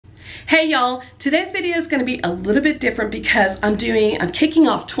Hey y'all, today's video is going to be a little bit different because I'm kicking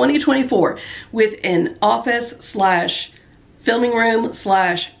off 2024 with an office slash filming room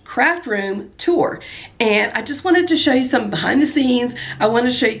slash craft room tour. And I just wanted to show you some behind the scenes. I want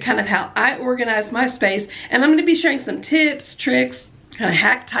to show you kind of how I organize my space, and I'm going to be sharing some tips, tricks, kind of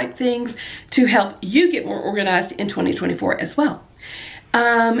hack type things to help you get more organized in 2024 as well.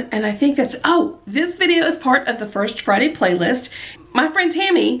 And I think this video is part of the First Friday playlist. My friend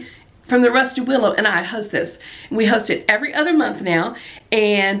Tammy from the Rusty Willow and I host this. We host it every other month now.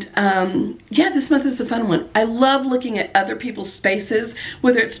 And yeah, this month is a fun one. I love looking at other people's spaces,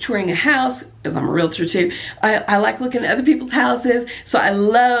 whether it's touring a house, because I'm a realtor too. I like looking at other people's houses. So I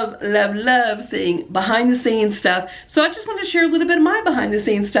love seeing behind the scenes stuff. So I just want to share a little bit of my behind the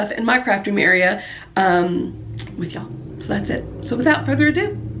scenes stuff in my craft room area with y'all. So that's it. So without further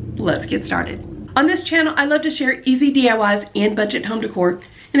ado, let's get started. On this channel, I love to share easy DIYs and budget home decor.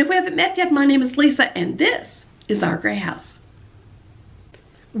 And if we haven't met yet, my name is Lisa and this is our gray house.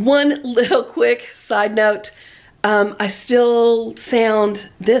 One little quick side note, I still sound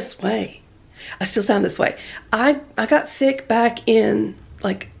this way. I got sick back in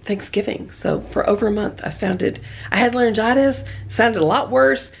like Thanksgiving. So for over a month, I had laryngitis, sounded a lot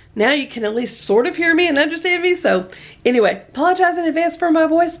worse. Now you can at least sort of hear me and understand me. So anyway, apologize in advance for my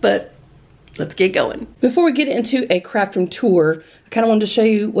voice, but let's get going. Before we get into a craft room tour, I kind of wanted to show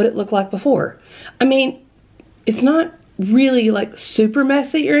you what it looked like before. I mean, it's not really like super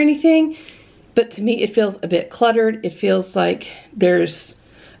messy or anything, but to me it feels a bit cluttered. It feels like there's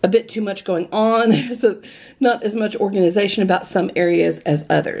a bit too much going on. There's not as much organization about some areas as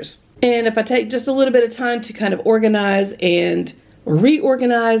others. And if I take just a little bit of time to kind of organize and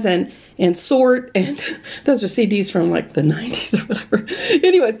reorganize and sort, and those are CDs from like the 90s or whatever.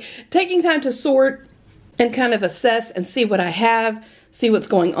 Anyways, taking time to sort and kind of assess and see what I have, see what's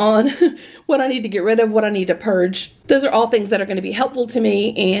going on, what I need to get rid of, what I need to purge. Those are all things that are going to be helpful to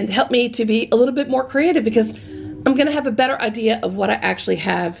me and help me to be a little bit more creative, because I'm going to have a better idea of what I actually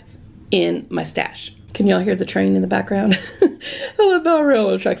have in my stash. Can y'all hear the train in the background? I love our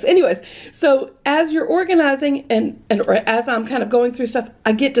railroad tracks. Anyways, so as you're organizing or as I'm kind of going through stuff,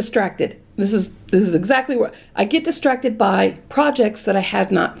 I get distracted. This is exactly what I get distracted by, projects that I had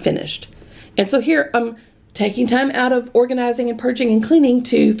not finished. And so here I'm taking time out of organizing and purging and cleaning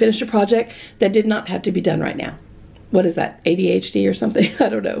to finish a project that did not have to be done right now. What is that? ADHD or something? I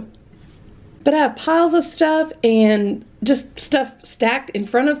don't know. But I have piles of stuff and just stuff stacked in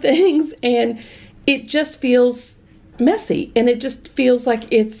front of things, and it just feels messy, and it just feels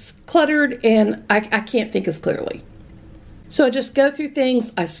like it's cluttered, and I can't think as clearly. So I just go through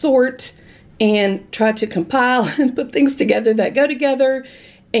things, I sort and try to compile and put things together that go together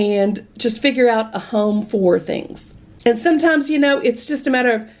and just figure out a home for things. And sometimes, you know, it's just a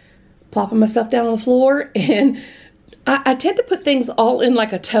matter of plopping myself down on the floor, and I tend to put things all in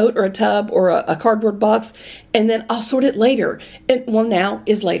like a tote or a tub or a cardboard box, and then I'll sort it later. And well, now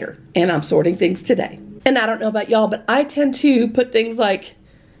is later, and I'm sorting things today. And I don't know about y'all, but I tend to put things like,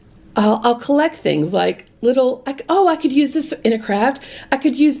 I'll collect things like little, I could use this in a craft. I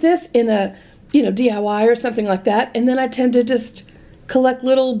could use this in a, DIY or something like that. And then I tend to just collect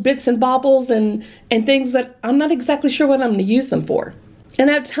little bits and baubles and things that I'm not exactly sure what I'm going to use them for.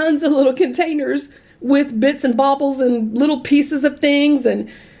 And I have tons of little containers with bits and baubles and little pieces of things, and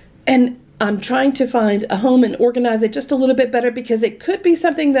I'm trying to find a home and organize it just a little bit better, because it could be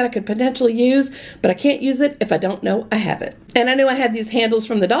something that I could potentially use, but I can't use it if I don't know I have it. And I knew I had these handles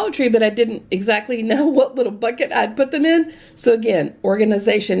from the Dollar Tree, but I didn't exactly know what little bucket I'd put them in. So again,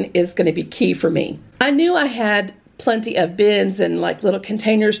 organization is going to be key for me. I knew I had plenty of bins and like little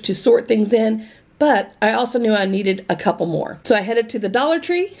containers to sort things in, but I also knew I needed a couple more. So I headed to the Dollar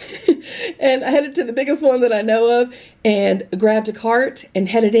Tree and I headed to the biggest one that I know of and grabbed a cart and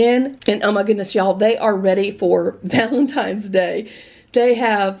headed in. And oh my goodness, y'all, they are ready for Valentine's Day. They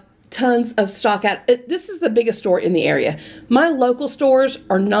have tons of stock out. This is the biggest store in the area. My local stores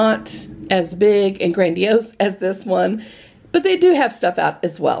are not as big and grandiose as this one, but they do have stuff out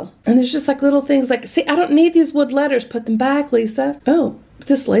as well. And there's just like little things like, see, I don't need these wood letters. Put them back, Lisa. Oh.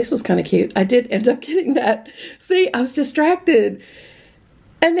 This lace was kind of cute. I did end up getting that. See, I was distracted.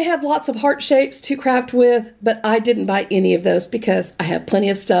 And they have lots of heart shapes to craft with, but I didn't buy any of those because I have plenty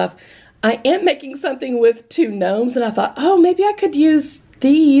of stuff. I am making something with 2 gnomes, and I thought, oh, maybe I could use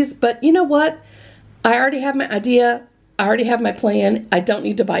these, but you know what? I already have my idea. I already have my plan. I don't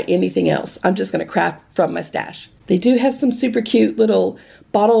need to buy anything else. I'm just going to craft from my stash. They do have some super cute little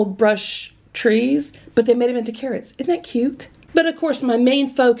bottle brush trees, but they made them into carrots. Isn't that cute? But of course, my main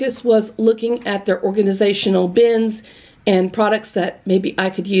focus was looking at their organizational bins and products that maybe I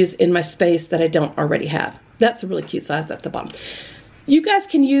could use in my space that I don't already have. That's a really cute size at the bottom. You guys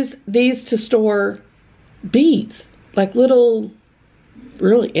can use these to store beads, like little,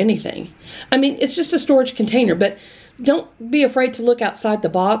 really anything. I mean, it's just a storage container, but don't be afraid to look outside the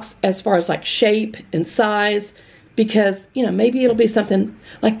box as far as like shape and size, because, you know, maybe it'll be something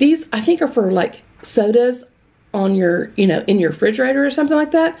like these, I think are for like sodas on your, you know, in your refrigerator or something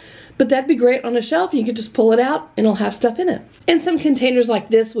like that. But that'd be great on a shelf. You could just pull it out and it'll have stuff in it. And some containers like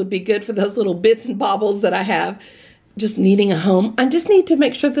this would be good for those little bits and baubles that I have just needing a home. I just need to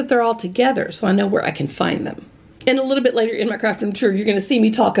make sure that they're all together so I know where I can find them. And a little bit later in my craft room tour, you're going to see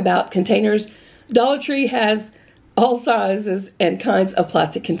me talk about containers. Dollar Tree has all sizes and kinds of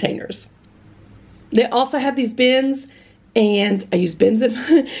plastic containers. They also have these bins, and I use bins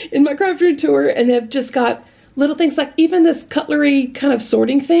in my craft room tour, and they've just got little things like even this cutlery kind of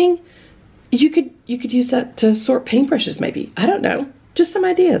sorting thing. You could use that to sort paintbrushes maybe. I don't know. Just some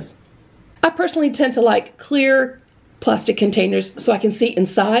ideas. I personally tend to like clear plastic containers so I can see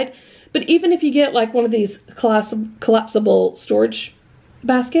inside. But even if you get like one of these collapsible storage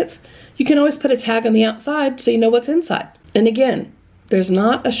baskets, you can always put a tag on the outside so you know what's inside. And again, there's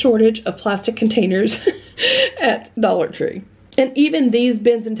not a shortage of plastic containers at Dollar Tree. And even these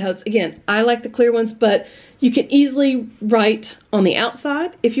bins and totes, again, I like the clear ones, but you can easily write on the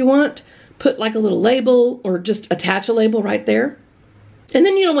outside if you want, put like a little label or just attach a label right there. And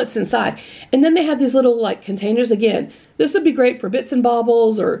then you know what's inside. And then they have these little like containers. Again, this would be great for bits and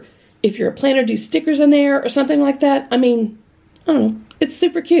baubles, or if you're a planner, do stickers in there or something like that. I mean, I don't know. It's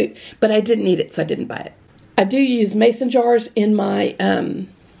super cute, but I didn't need it, so I didn't buy it. I do use mason jars in my,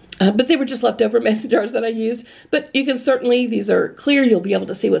 but they were just leftover mason jars that I used. But you can certainly, these are clear. You'll be able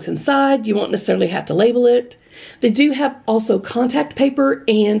to see what's inside. You won't necessarily have to label it. They do have also contact paper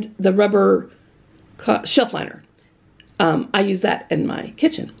and the rubber shelf liner. I use that in my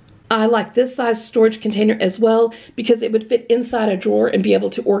kitchen. I like this size storage container as well because it would fit inside a drawer and be able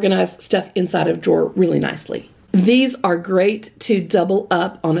to organize stuff inside of a drawer really nicely. These are great to double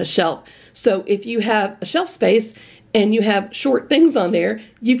up on a shelf. So if you have a shelf space and you have short things on there,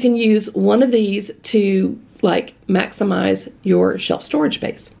 you can use one of these to like maximize your shelf storage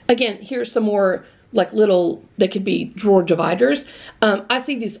space. Again, here's some more like little, they could be drawer dividers. I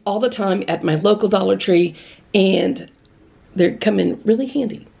see these all the time at my local Dollar Tree, and they come in really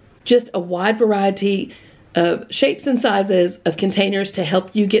handy. Just a wide variety of shapes and sizes of containers to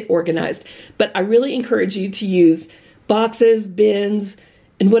help you get organized. But I really encourage you to use boxes, bins,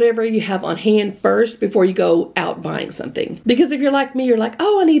 and whatever you have on hand first before you go out buying something. Because if you're like me, you're like,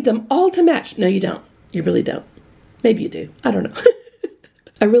 oh, I need them all to match. No, you don't. You really don't. Maybe you do. I don't know.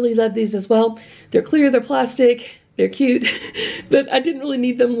 I really love these as well. They're clear, they're plastic, they're cute, but I didn't really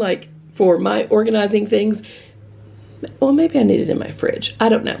need them like for my organizing things. Well, maybe I need it in my fridge. I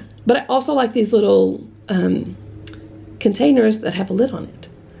don't know. But I also like these little containers that have a lid on it.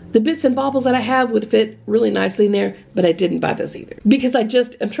 The bits and baubles that I have would fit really nicely in there, but I didn't buy those either. Because I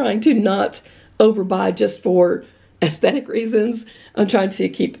just am trying to not overbuy just for aesthetic reasons. I'm trying to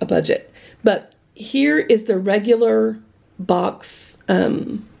keep a budget. But here is the regular box,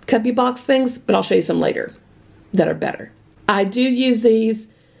 cubby box things, but I'll show you some later that are better. I do use these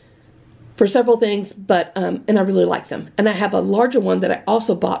for several things, but and I really like them. And I have a larger one that I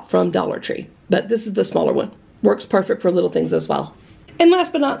also bought from Dollar Tree, but this is the smaller one. Works perfect for little things as well. And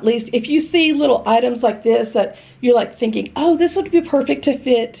last but not least, if you see little items like this that you're like thinking, oh, this would be perfect to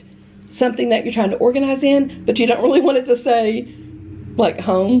fit something that you're trying to organize in, but you don't really want it to say like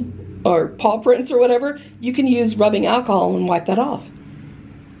home or paw prints or whatever, you can use rubbing alcohol and wipe that off.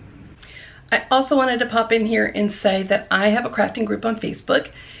 I also wanted to pop in here and say that I have a crafting group on Facebook.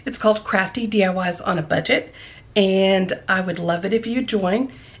 It's called Crafty DIYs on a Budget, and I would love it if you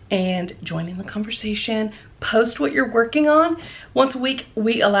join and join in the conversation. Post what you're working on. Once a week,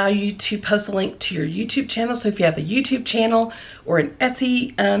 we allow you to post a link to your YouTube channel. So if you have a YouTube channel or an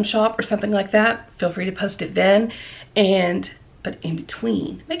Etsy shop or something like that, feel free to post it then. But in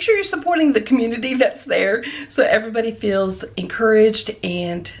between, make sure you're supporting the community that's there so everybody feels encouraged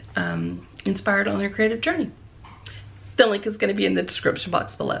and inspired on their creative journey. The link is going to be in the description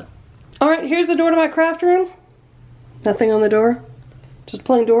box below. All right, here's the door to my craft room. Nothing on the door, just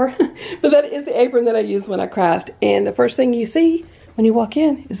plain door. But that is the apron that I use when I craft. And the first thing you see when you walk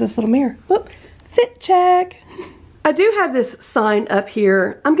in is this little mirror. Whoop, fit check. I do have this sign up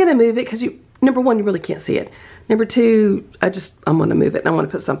here. I'm going to move it because number one, you really can't see it. Number two, I'm going to move it and I want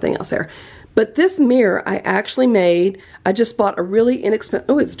to put something else there. But this mirror I actually made. I just bought a really inexpensive,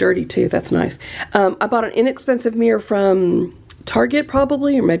 oh, it's dirty too, that's nice. I bought an inexpensive mirror from Target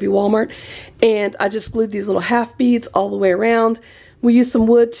probably, or maybe Walmart. And I just glued these little half beads all the way around. We used some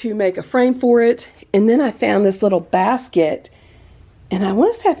wood to make a frame for it. And then I found this little basket, and I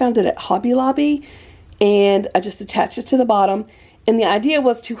want to say I found it at Hobby Lobby, and I just attached it to the bottom. And the idea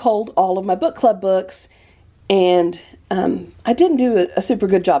was to hold all of my book club books. And I didn't do a super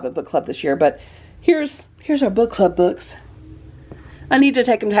good job at book club this year, but here's our book club books. I need to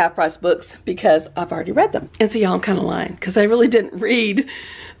take them to Half Price Books because I've already read them. And so y'all, I'm kind of lying because I really didn't read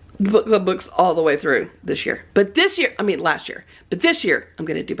book club books all the way through this year. But this year, I mean last year, but this year I'm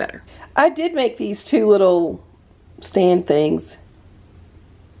going to do better. I did make these two little stand things.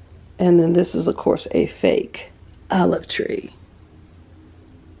 And then this is, of course, a fake olive tree.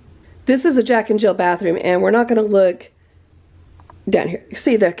 This is a Jack and Jill bathroom, and we're not going to look down here.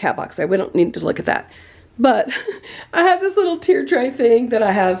 See the cat box there. We don't need to look at that. But I have this little tier tray thing that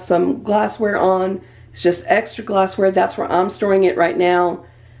I have some glassware on. It's just extra glassware. That's where I'm storing it right now.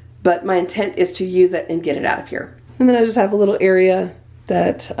 But my intent is to use it and get it out of here. And then I just have a little area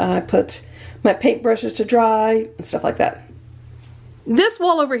that I put my paintbrushes to dry and stuff like that. This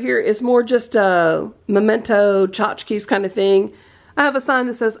wall over here is more just a memento tchotchkes kind of thing. I have a sign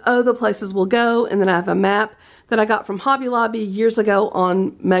that says, "Oh, the places we'll go," and then I have a map that I got from Hobby Lobby years ago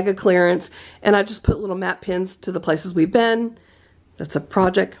on mega clearance, and I just put little map pins to the places we've been. That's a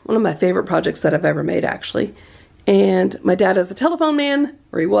project, one of my favorite projects that I've ever made, actually. And my dad is a telephone man,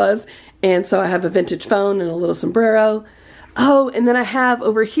 or he was, and so I have a vintage phone and a little sombrero. Oh, and then I have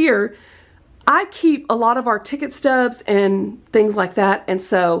over here, I keep a lot of our ticket stubs and things like that, and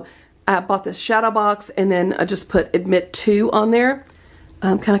so I bought this shadow box, and then I just put admit to on there,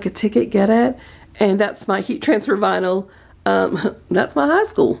 kind of like a ticket, get it? And that's my heat transfer vinyl. That's my high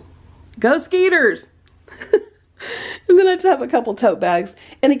school. Go Skeeters! And then I just have a couple tote bags.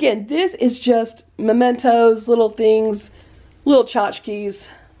 And again, this is just mementos, little things, little tchotchkes,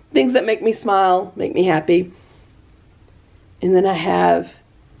 things that make me smile, make me happy. And then I have,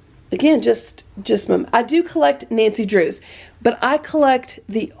 again, I do collect Nancy Drews, but I collect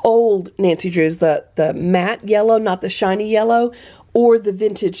the old Nancy Drews, the matte yellow, not the shiny yellow, or the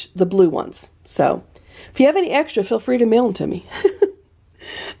vintage, the blue ones. So if you have any extra, feel free to mail them to me.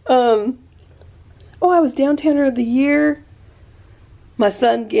 Oh, I was Downtowner of the Year. My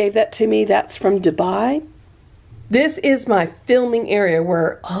son gave that to me. That's from Dubai. This is my filming area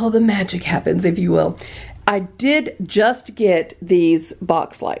where all the magic happens, if you will. I did just get these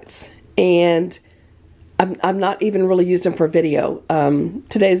box lights, and I've not even really used them for video.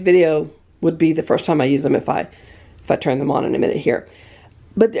 Today's video would be the first time I use them if I turn them on in a minute here.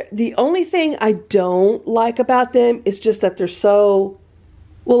 But the only thing I don't like about them is just that they're so,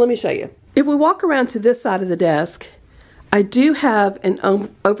 well, let me show you. If we walk around to this side of the desk, I do have an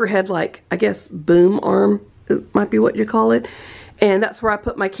overhead, like, I guess, boom arm, might be what you call it. And that's where I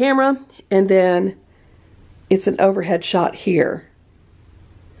put my camera, and then it's an overhead shot here.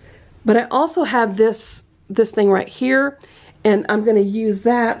 But I also have this thing right here, and I'm going to use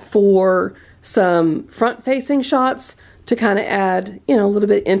that for some front-facing shots to kind of add, you know, a little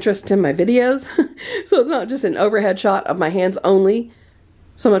bit of interest in my videos. So it's not just an overhead shot of my hands only.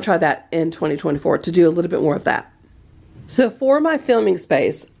 So I'm going to try that in 2024 to do a little bit more of that. So for my filming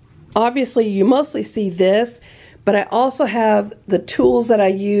space, obviously you mostly see this, but I also have the tools that I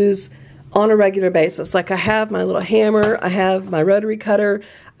use on a regular basis. Like I have my little hammer, I have my rotary cutter,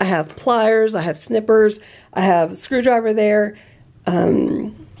 I have pliers, I have snippers, I have a screwdriver there,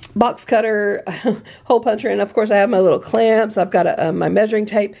 box cutter, hole puncher, and of course I have my little clamps. I've got my measuring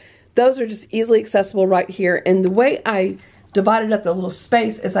tape. Those are just easily accessible right here. And the way I divided up the little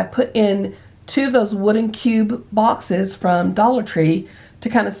space is I put in 2 of those wooden cube boxes from Dollar Tree to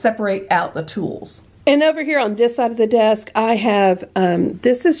kind of separate out the tools. And over here on this side of the desk, I have,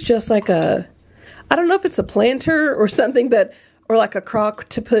 this is just like a, I don't know if it's a planter or something, but, or like a crock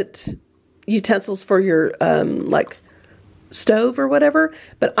to put utensils for your, like, stove or whatever.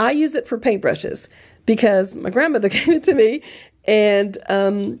 But I use it for paintbrushes because my grandmother gave it to me. And,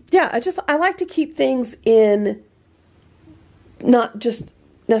 yeah, I like to keep things in, not just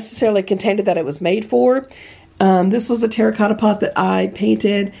necessarily container that it was made for. This was a terracotta pot that I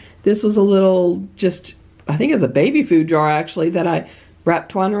painted. This was a little, just, I think it's a baby food jar actually, that I wrapped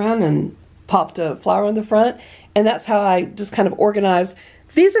twine around and popped a flower on the front. And that's how I just kind of organize.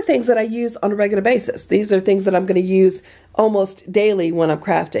 These are things that I use on a regular basis. These are things that I'm going to use almost daily when I'm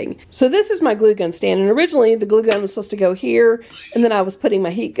crafting. So this is my glue gun stand. And originally the glue gun was supposed to go here, and then I was putting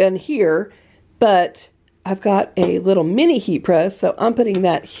my heat gun here. But I've got a little mini heat press, so I'm putting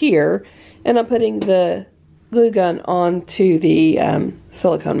that here, and I'm putting the glue gun onto the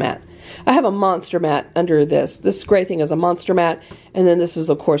silicone mat. I have a monster mat under this. This gray thing is a monster mat, and then this is,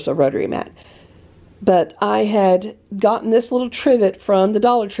 of course, a rotary mat. But I had gotten this little trivet from the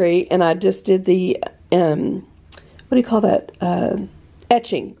Dollar Tree, and I just did the, what do you call that,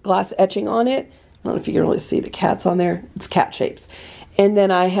 etching, glass etching on it. I don't know if you can really see the cats on there. It's cat shapes. And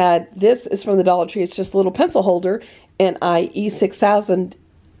then I had, this is from the Dollar Tree. It's just a little pencil holder, and I E6000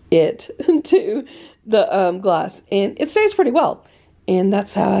 it to the glass, and it stays pretty well. And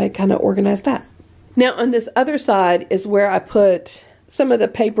that's how I kind of organized that. Now on this other side is where I put some of the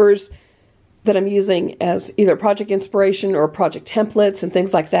papers that I'm using as either project inspiration or project templates and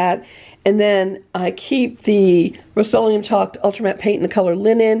things like that. And then I keep the Rust-Oleum chalked Ultramat paint in the color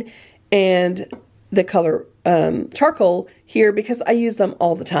linen and the color charcoal here because I use them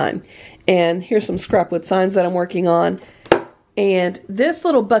all the time. And here's some scrap wood signs that I'm working on. And this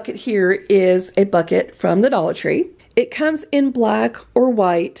little bucket here is a bucket from the Dollar Tree. It comes in black or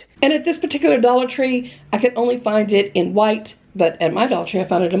white. And at this particular Dollar Tree, I could only find it in white, but at my Dollar Tree, I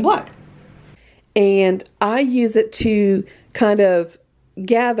found it in black. And I use it to kind of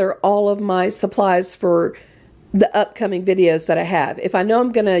gather all of my supplies for the upcoming videos that I have. If I know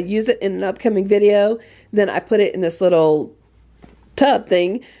I'm going to use it in an upcoming video, then I put it in this little tub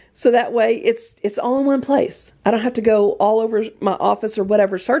thing. So that way it's all in one place. I don't have to go all over my office or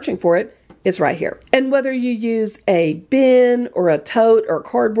whatever searching for it. It's right here. And whether you use a bin or a tote or a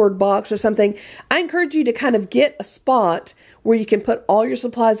cardboard box or something, I encourage you to kind of get a spot where you can put all your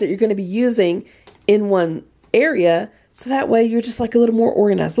supplies that you're going to be using in one area, so that way you're just like a little more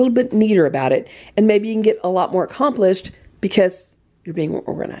organized, a little bit neater about it, and maybe you can get a lot more accomplished because you're being more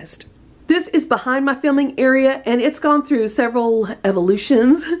organized. This is behind my filming area, and it's gone through several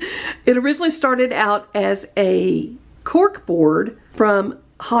evolutions. It originally started out as a cork board from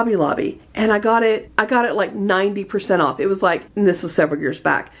Hobby Lobby, and I got it like 90% off. It was like, and this was several years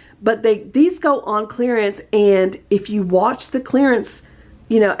back, but these go on clearance, and if you watch the clearance,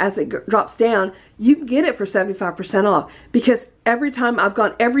 you know, as it drops down, you can get it for 75% off, because every time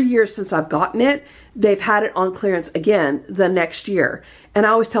every year since I've gotten it, they've had it on clearance again the next year. And I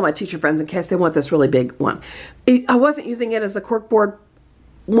always tell my teacher friends in case they want this really big one. I wasn't using it as a cork board.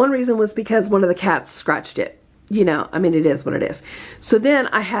 One reason was because one of the cats scratched it. You know, I mean, it is what it is. So then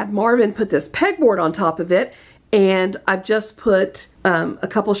I had Marvin put this pegboard on top of it, and I've just put a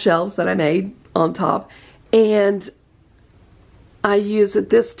couple shelves that I made on top, and I use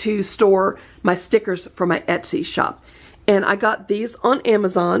this to store my stickers for my Etsy shop. And I got these on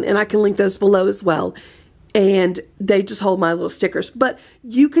Amazon, and I can link those below as well. And they just hold my little stickers. But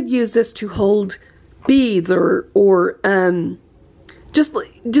you could use this to hold beads or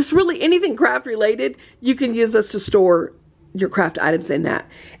just really anything craft related. You can use this to store your craft items in that.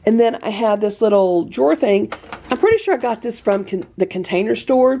 And then I have this little drawer thing. I'm pretty sure I got this from the Container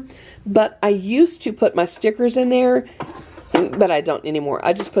Store, but I used to put my stickers in there, but I don't anymore.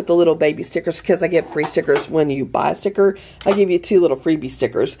 I just put the little baby stickers because I get free stickers when you buy a sticker. I give you 2 little freebie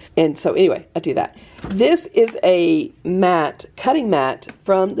stickers. And so anyway, I do that. This is a mat, cutting mat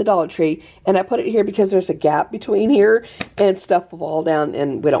from the Dollar Tree. And I put it here because there's a gap between here and stuff will fall down,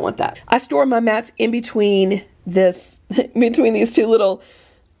 and we don't want that. I store my mats in between between these 2 little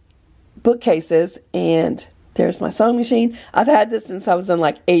bookcases. And there's my sewing machine. I've had this since I was in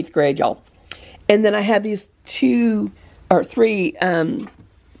like 8th grade, y'all. And then I have these 2 or 3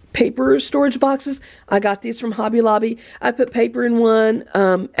 paper storage boxes. I got these from Hobby Lobby. I put paper in one,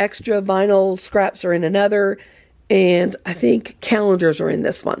 extra vinyl scraps are in another, and I think calendars are in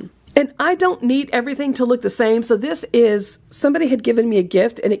this one. And I don't need everything to look the same, so this is, somebody had given me a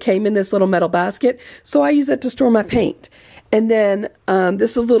gift and it came in this little metal basket, so I use it to store my paint. And then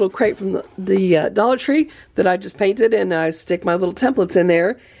this is a little crate from the Dollar Tree that I just painted, and I stick my little templates in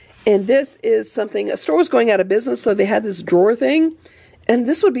there. And this is something, a store was going out of business, so they had this drawer thing. And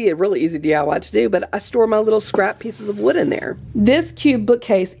this would be a really easy DIY to do, but I store my little scrap pieces of wood in there. This cube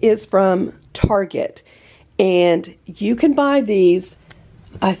bookcase is from Target. And you can buy these,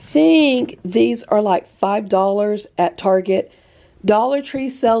 I think these are like $5 at Target. Dollar Tree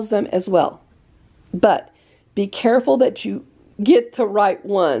sells them as well. But be careful that you get the right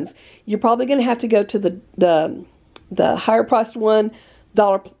ones. You're probably going to have to go to the higher priced one,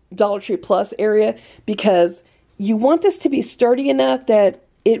 Dollar Tree Plus area, because you want this to be sturdy enough that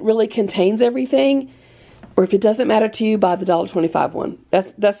it really contains everything. Or if it doesn't matter to you, buy the $1.25 one.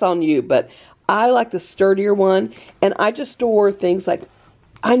 That's on you, but I like the sturdier one, and I just store things like,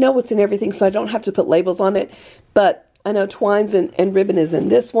 I know what's in everything, so I don't have to put labels on it, but I know twines and ribbon is in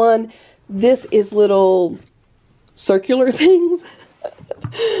this one. This is little circular things.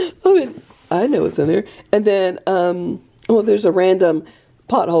 I mean, I know what's in there. And then, oh, there's a random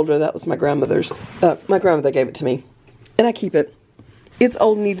pot holder, that was my grandmother's. My grandmother gave it to me, and I keep it. It's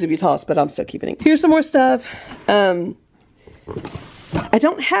old and needs to be tossed, but I'm still keeping it. Here's some more stuff. I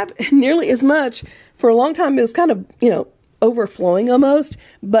don't have nearly as much. For a long time, it was kind of, you know, overflowing almost,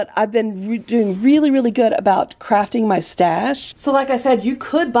 but I've been doing really, really good about crafting my stash. So like I said, you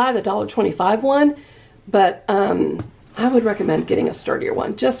could buy the $1.25 one, but I would recommend getting a sturdier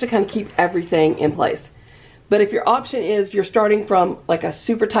one just to kind of keep everything in place. But if your option is you're starting from like a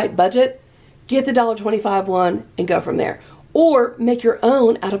super tight budget, get the $1.25 one and go from there. Or make your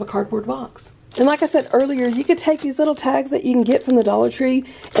own out of a cardboard box. And like I said earlier, you could take these little tags that you can get from the Dollar Tree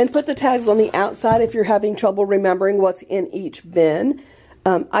and put the tags on the outside if you're having trouble remembering what's in each bin.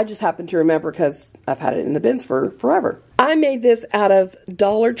 I just happen to remember because I've had it in the bins for forever. I made this out of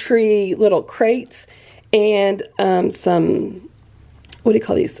Dollar Tree little crates and some, what do you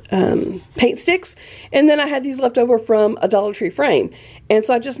call these, paint sticks. And then I had these left over from a Dollar Tree frame. And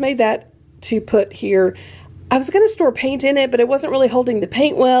so I just made that to put here. I was going to store paint in it, but it wasn't really holding the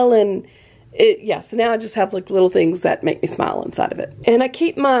paint well, and so now I just have like little things that make me smile inside of it. And I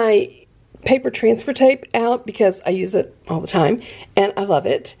keep my paper transfer tape out because I use it all the time, and I love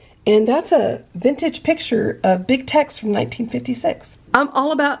it. And that's a vintage picture of Big Tex from 1956. I'm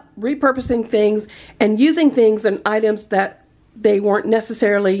all about repurposing things and using things and items that they weren't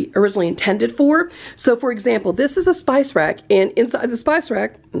necessarily originally intended for. So for example, this is a spice rack, and inside the spice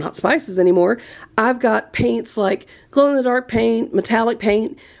rack, not spices anymore, I've got paints like glow-in-the-dark paint, metallic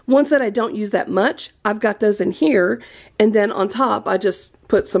paint, ones that I don't use that much. I've got those in here, and then on top I just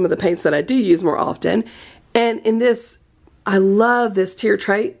put some of the paints that I do use more often. And in this, I love this tier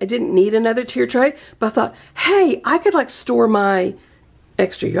tray. I didn't need another tier tray, but I thought, hey, I could like store my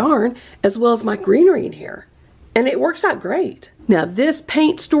extra yarn as well as my greenery in here. And it works out great. Now this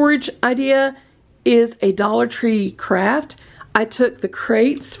paint storage idea is a Dollar Tree craft. I took the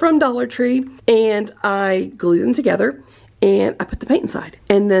crates from Dollar Tree and I glued them together and I put the paint inside.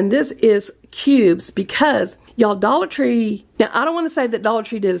 And then this is cubes because y'all, Dollar Tree, now I don't want to say that Dollar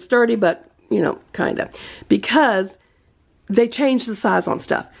Tree did it sturdy, but you know, kinda. Because they changed the size on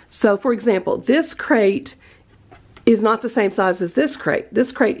stuff. So for example, this crate is not the same size as this crate.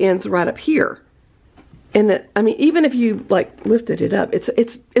 This crate ends right up here. And I mean, even if you like lifted it up, it's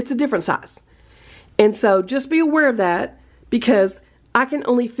a different size. And so just be aware of that, because I can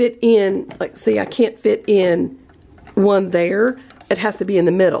only fit in, like, see, I can't fit in one there. It has to be in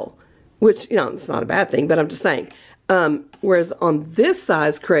the middle, which, you know, it's not a bad thing, but I'm just saying. Whereas on this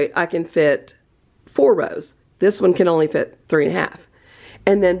size crate, I can fit 4 rows. This one can only fit 3.5.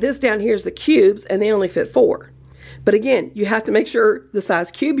 And then this down here is the cubes, and they only fit 4. But again, you have to make sure the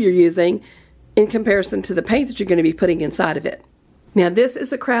size cube you're using in comparison to the paint that you're going to be putting inside of it. Now this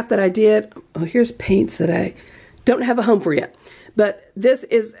is a craft that I did. Oh, here's paints that I don't have a home for yet. But this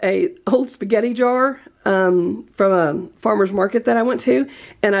is a old spaghetti jar from a farmer's market that I went to.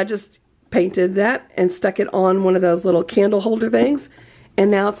 And I just painted that and stuck it on one of those little candle holder things. And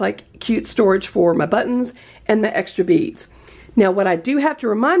now it's like cute storage for my buttons and my extra beads. Now what I do have to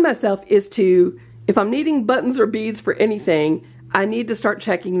remind myself is to, if I'm needing buttons or beads for anything, I need to start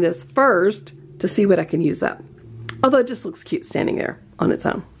checking this first to see what I can use up. Although it just looks cute standing there on its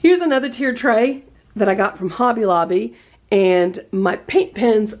own. Here's another tier tray that I got from Hobby Lobby, and my paint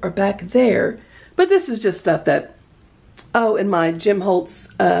pens are back there. But this is just stuff that, oh, and my Jim Holtz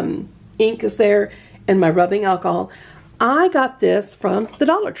ink is there, and my rubbing alcohol. I got this from the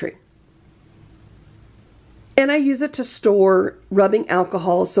Dollar Tree. And I use it to store rubbing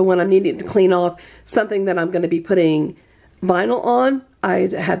alcohol, so when I'm needing to clean off something that I'm going to be putting vinyl on, I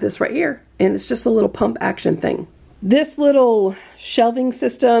have this right here, and it's just a little pump action thing. This little shelving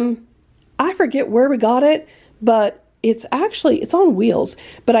system, I forget where we got it, but it's on wheels.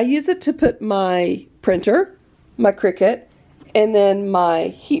 But I use it to put my printer, my Cricut, and then my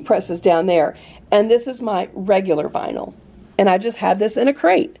heat presses down there. And this is my regular vinyl. And I just have this in a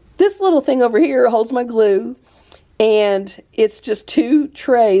crate. This little thing over here holds my glue, and it's just 2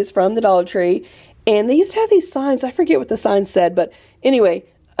 trays from the Dollar Tree. And they used to have these signs. I forget what the sign said, but anyway,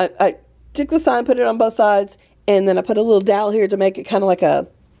 I took the sign, put it on both sides, and then I put a little dowel here to make it kind of like a,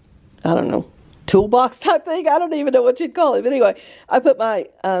 I don't know, toolbox type thing. I don't even know what you'd call it. But anyway, I put my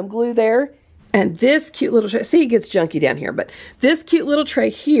glue there, and this cute little tray, see, it gets junky down here, but this cute little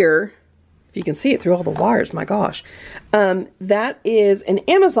tray here, if you can see it through all the wires, my gosh, that is an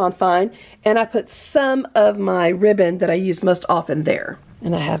Amazon find, and I put some of my ribbon that I use most often there.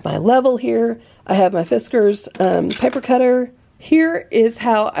 And I have my level here. I have my Fiskars paper cutter. Here is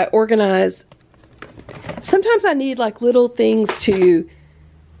how I organize. Sometimes I need like little things to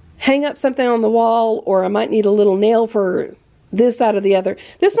hang up something on the wall, or I might need a little nail for this, that, or the other.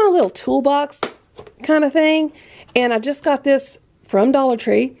 This is my little toolbox kind of thing. And I just got this from Dollar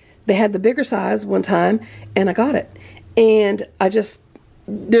Tree. They had the bigger size one time, and I got it. And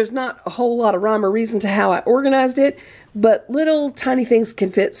there's not a whole lot of rhyme or reason to how I organized it, but little tiny things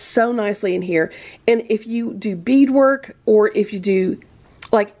can fit so nicely in here. And if you do beadwork, or if you do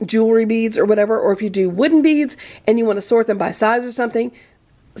like jewelry beads or whatever, or if you do wooden beads and you want to sort them by size or something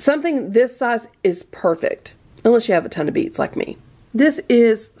this size is perfect, unless you have a ton of beads like me. This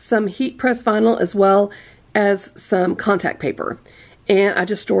is some heat press vinyl as well as some contact paper, and I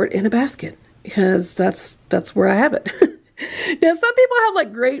just store it in a basket because that's where I have it. Now, some people have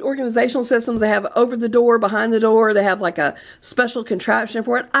like great organizational systems. They have over the door, behind the door. They have like a special contraption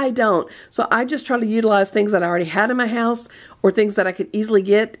for it. I don't. So I just try to utilize things that I already had in my house, or things that I could easily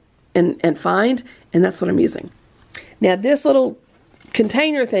get and find, and that's what I'm using. Now, this little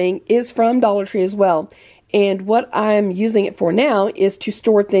container thing is from Dollar Tree as well. And what I'm using it for now is to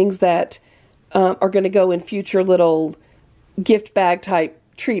store things that are going to go in future little gift bag type,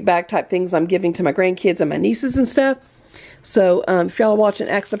 treat bag type things I'm giving to my grandkids and my nieces and stuff. So if y'all are watching,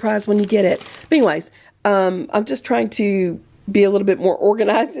 act surprised when you get it. But anyways, I'm just trying to be a little bit more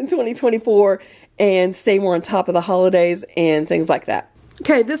organized in 2024 and stay more on top of the holidays and things like that.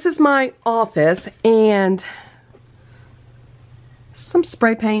 Okay, this is my office, and some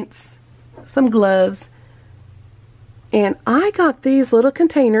spray paints, some gloves, and I got these little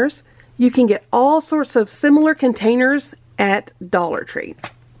containers. You can get all sorts of similar containers at Dollar Tree.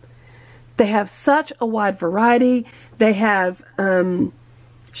 They have such a wide variety. They have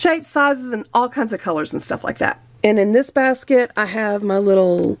shapes, sizes, and all kinds of colors and stuff like that. And in this basket, I have my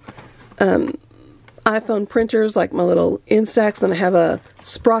little iPhone printers, like my little Instax, and I have a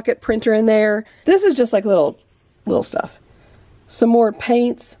Sprocket printer in there. This is just like little stuff. Some more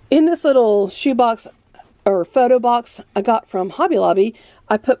paints. In this little shoebox or photo box I got from Hobby Lobby,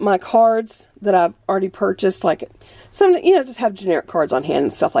 I put my cards that I've already purchased, like some, just have generic cards on hand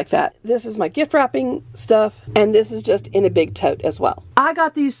and stuff like that. This is my gift wrapping stuff, and this is just in a big tote as well. I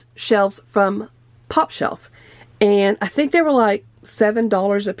got these shelves from Pop Shelf, and I think they were like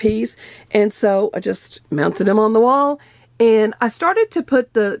 $7 a piece, and so I just mounted them on the wall, and I started to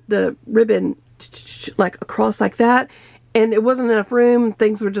put the ribbon like across like that, and it wasn't enough room.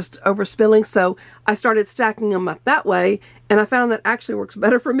 Things were just overspilling, so I started stacking them up that way, and I found that actually works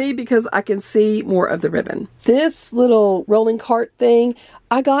better for me because I can see more of the ribbon. This little rolling cart thing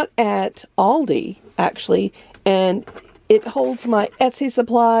I got at Aldi, actually, and it holds my Etsy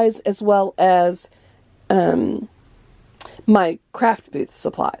supplies as well as my craft booth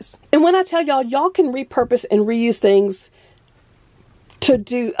supplies. And when I tell y'all can repurpose and reuse things to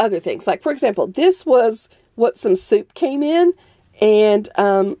do other things. Like, for example, this was what some soup came in, and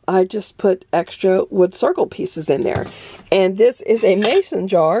I just put extra wood circle pieces in there. And this is a mason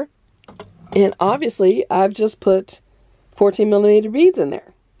jar, and obviously I've just put 14mm beads in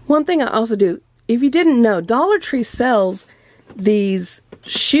there. One thing I also do, if you didn't know, Dollar Tree sells these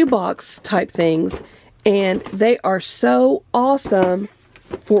shoebox type things, and they are so awesome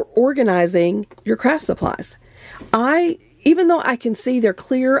for organizing your craft supplies. Even though I can see they're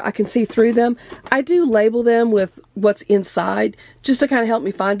clear, I can see through them, I do label them with what's inside just to kind of help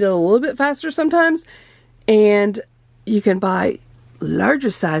me find it a little bit faster sometimes. And you can buy larger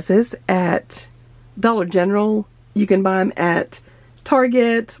sizes at Dollar General. You can buy them at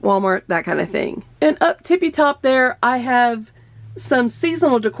Target, Walmart, that kind of thing. And up tippy top there, I have some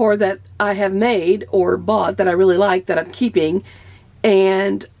seasonal decor that I have made or bought that I really like that I'm keeping.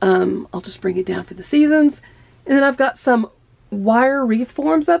 And I'll just bring it down for the seasons. And then I've got some wire wreath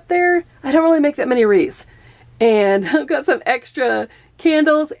forms up there. I don't really make that many wreaths. And I've got some extra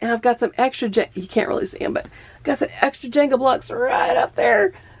candles, and I've got some extra, you can't really see them, but I've got some extra Jenga blocks right up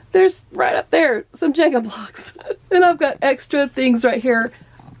there. There's right up there, some Jenga blocks. And I've got extra things right here.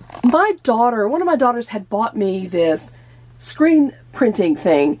 My daughter, one of my daughters had bought me this screen printing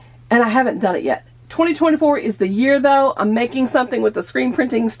thing, and I haven't done it yet. 2024 is the year though. I'm making something with the screen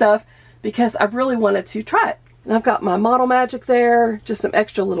printing stuff because I've really wanted to try it. And I've got my Model Magic there, just some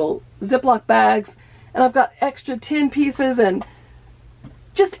extra little Ziploc bags, and I've got extra tin pieces and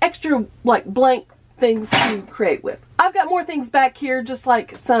just extra like blank things to create with. I've got more things back here, just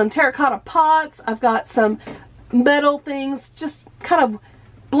like some terracotta pots. I've got some metal things, just kind of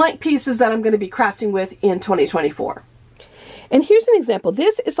blank pieces that I'm going to be crafting with in 2024. And here's an example.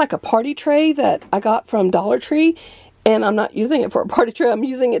 This is like a party tray that I got from Dollar Tree, and I'm not using it for a party tray. I'm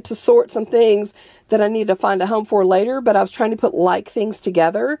using it to sort some things that I need to find a home for later, but I was trying to put like things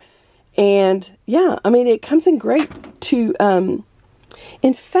together. And yeah, I mean, it comes in great to,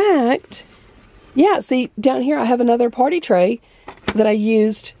 in fact, yeah, see, down here I have another party tray that I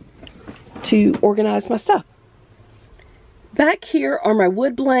used to organize my stuff. Back here are my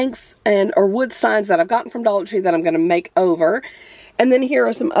wood blanks or wood signs that I've gotten from Dollar Tree that I'm going to make over. And then here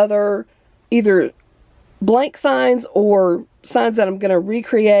are some other either blank signs or signs that I'm going to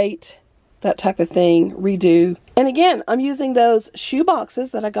recreate, that type of thing, redo. And again, I'm using those shoe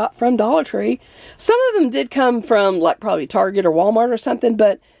boxes that I got from Dollar Tree. Some of them did come from like probably Target or Walmart or something,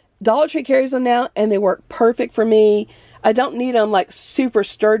 but Dollar Tree carries them now and they work perfect for me. I don't need them like super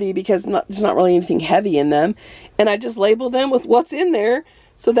sturdy because there's not really anything heavy in them. And I just label them with what's in there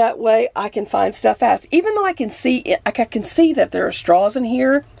so that way I can find stuff fast. Even though I can see I can see that there are straws in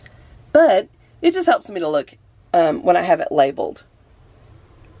here, but it just helps me to look when I have it labeled.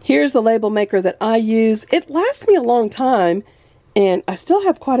 Here's the label maker that I use. It lasts me a long time, and I still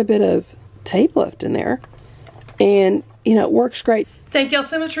have quite a bit of tape left in there. And, you know, it works great. Thank y'all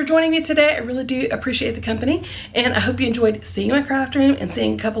so much for joining me today. I really do appreciate the company, and I hope you enjoyed seeing my craft room and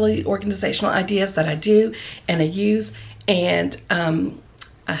seeing a couple of the organizational ideas that I do and I use. And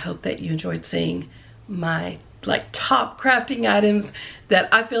I hope that you enjoyed seeing my like top crafting items that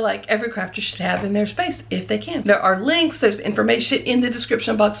I feel like every crafter should have in their space if they can. There are links, there's information in the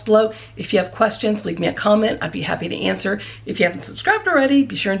description box below. If you have questions, leave me a comment. I'd be happy to answer. If you haven't subscribed already,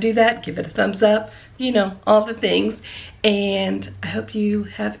 be sure and do that. Give it a thumbs up, you know, all the things. And I hope you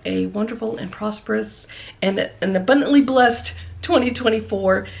have a wonderful and prosperous and an abundantly blessed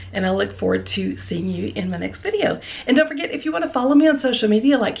 2024, and I look forward to seeing you in my next video. And don't forget, if you want to follow me on social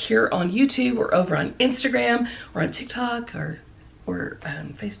media, like here on YouTube or over on Instagram or on TikTok or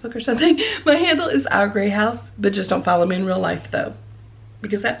Facebook or something, my handle is Our Gray House, but just don't follow me in real life though,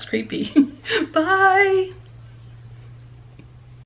 because that's creepy. Bye.